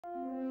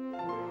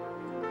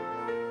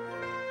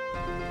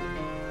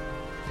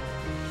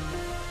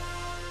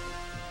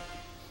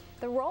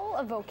role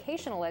of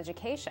vocational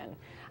education.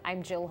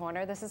 I'm Jill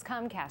Horner. This is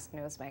Comcast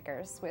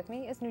Newsmakers. With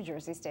me is New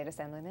Jersey State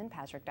Assemblyman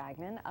Patrick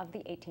Diegnan of the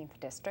 18th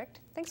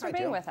District. Thanks for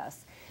being with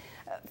us.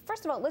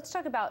 First of all, let's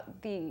talk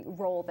about the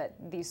role that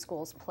these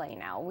schools play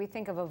now. We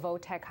think of a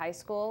VOTEC high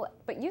school,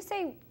 but you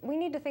say we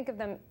need to think of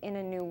them in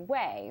a new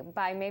way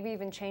by maybe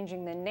even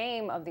changing the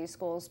name of these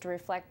schools to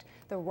reflect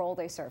the role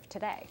they serve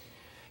today.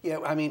 Yeah,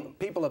 I mean,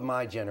 people of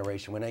my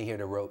generation, when they hear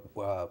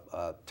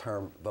the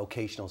term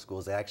vocational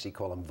schools, they actually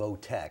call them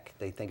VOTEC.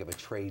 They think of a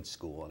trade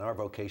school, and our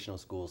vocational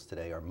schools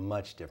today are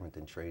much different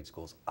than trade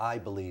schools. I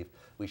believe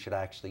we should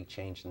actually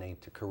change the name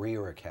to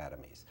career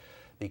academies,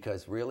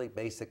 because really,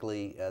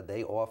 basically,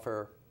 they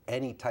offer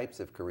any types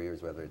of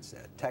careers, whether it's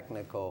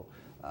technical,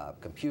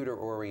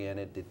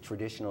 computer-oriented, the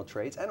traditional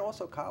trades, and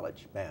also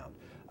college-bound.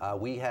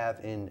 We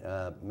have in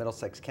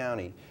Middlesex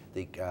County,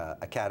 the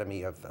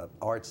Academy of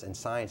Arts and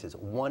Sciences,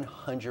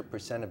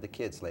 100% of the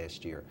kids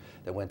last year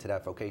that went to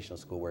that vocational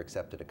school were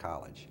accepted to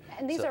college.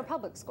 And these are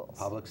public schools?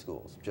 Public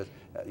schools. Just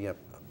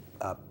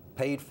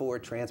paid for,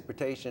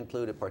 transportation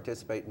included,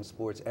 participate in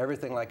sports,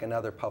 everything like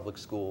another public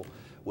school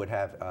would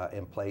have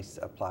in place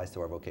applies to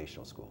our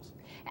vocational schools.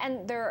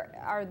 And there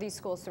are these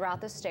schools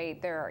throughout the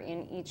state, they're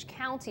in each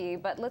county,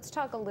 but let's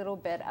talk a little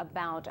bit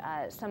about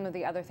some of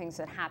the other things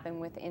that happen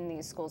within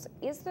these schools.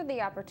 Is there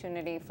the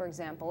opportunity, for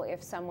example,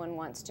 if someone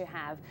wants to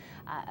have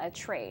a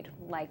trade,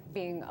 like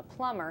being a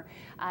plumber,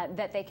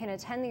 that they can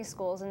attend these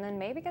schools and then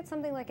maybe get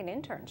something like an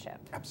internship?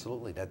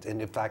 Absolutely. And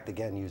in fact,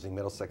 again, using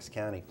Middlesex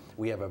County,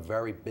 we have a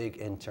very big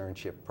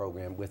internship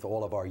program with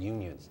all of our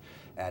unions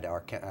at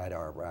our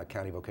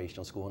county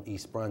vocational school in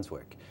East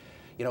Brunswick.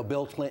 You know,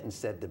 Bill Clinton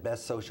said the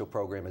best social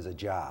program is a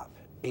job.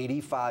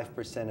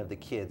 85% of the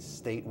kids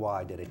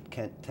statewide that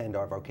attend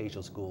our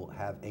vocational school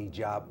have a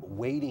job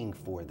waiting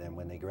for them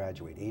when they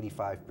graduate,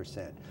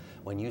 85%.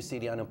 When you see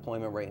the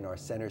unemployment rate in our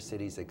center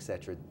cities, et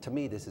cetera, to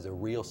me this is a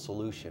real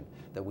solution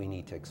that we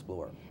need to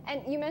explore.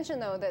 And you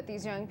mentioned, though, that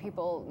these young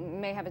people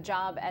may have a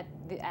job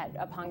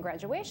upon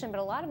graduation, but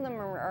a lot of them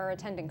are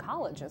attending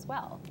college as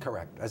well.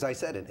 Correct. As I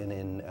said,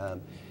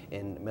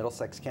 in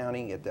Middlesex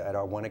County, at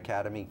our one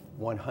academy,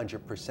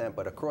 100%,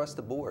 but across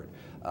the board,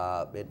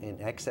 in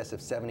excess of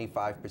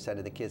 75%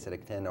 of the kids that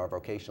attend our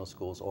vocational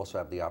schools also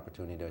have the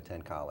opportunity to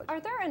attend college.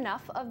 Are there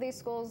enough of these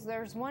schools?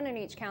 There's one in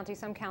each county.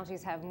 Some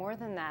counties have more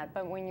than that,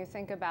 but when you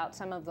think about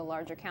some of the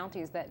larger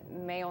counties that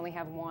may only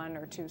have one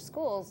or two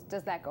schools,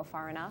 does that go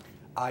far enough?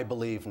 I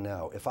believe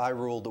no. If I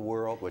ruled the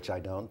world, which I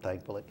don't,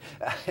 thankfully,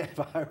 if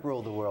I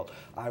ruled the world,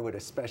 I would,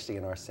 especially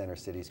in our center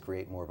cities,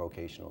 create more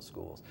vocational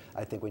schools.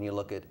 I think when you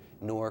look at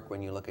Newark,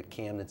 when you look at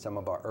Camden, some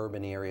of our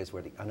urban areas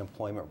where the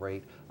unemployment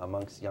rate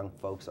amongst young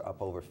folks are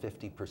up over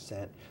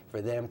 50%,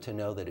 for them to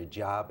know that a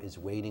job is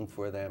waiting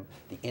for them,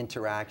 the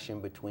interaction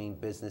between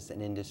business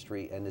and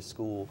industry and the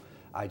school,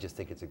 I just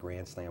think it's a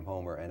grand slam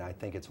homer, and I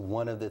think it's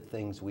one of the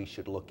things we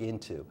should look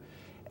into.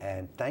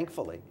 And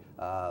thankfully,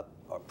 our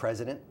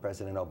President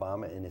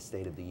Obama in his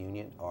State of the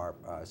Union, our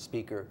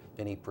Speaker,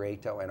 Vinnie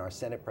Prieto, and our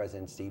Senate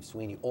President, Steve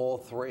Sweeney, all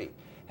three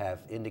have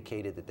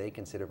indicated that they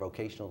consider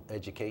vocational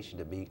education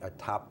to be a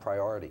top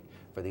priority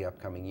for the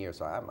upcoming year.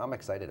 So I'm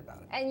excited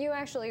about it. And you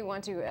actually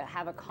want to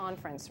have a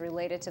conference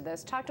related to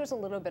this. Talk to us a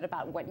little bit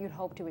about what you'd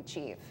hope to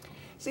achieve.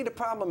 See, the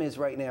problem is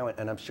right now,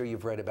 and I'm sure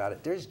you've read about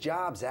it, there's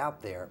jobs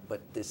out there,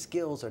 but the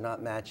skills are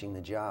not matching the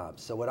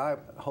jobs. So what I'm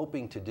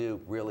hoping to do,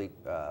 really,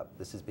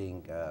 this is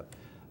being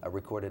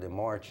recorded in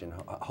March, and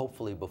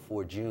hopefully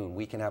before June,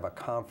 we can have a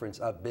conference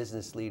of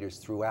business leaders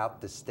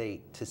throughout the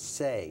state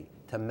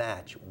to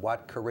match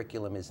what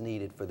curriculum is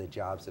needed for the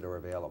jobs that are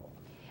available.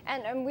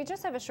 And we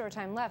just have a short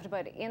time left,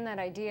 but in that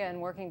idea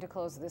and working to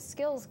close the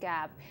skills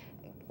gap,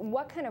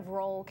 what kind of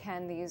role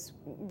can these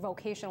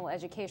vocational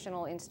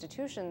educational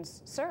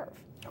institutions serve?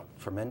 Oh,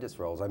 tremendous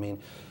roles. I mean,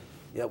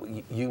 yeah,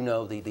 you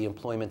know the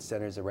employment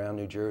centers around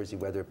New Jersey,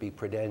 whether it be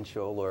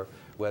Prudential or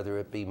whether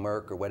it be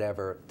Merck or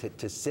whatever,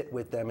 to sit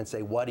with them and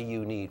say, what do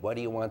you need? What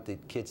do you want the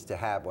kids to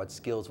have? What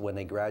skills when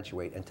they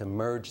graduate? And to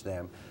merge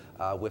them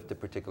with the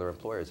particular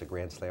employer is a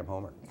grand slam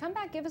homer. Come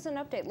back, give us an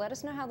update. Let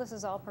us know how this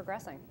is all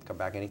progressing. Come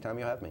back anytime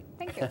you have me.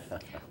 Thank you.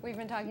 We've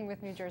been talking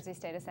with New Jersey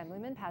State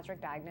Assemblyman Patrick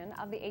Diegnan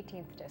of the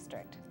 18th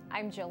District.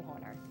 I'm Jill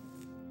Horner.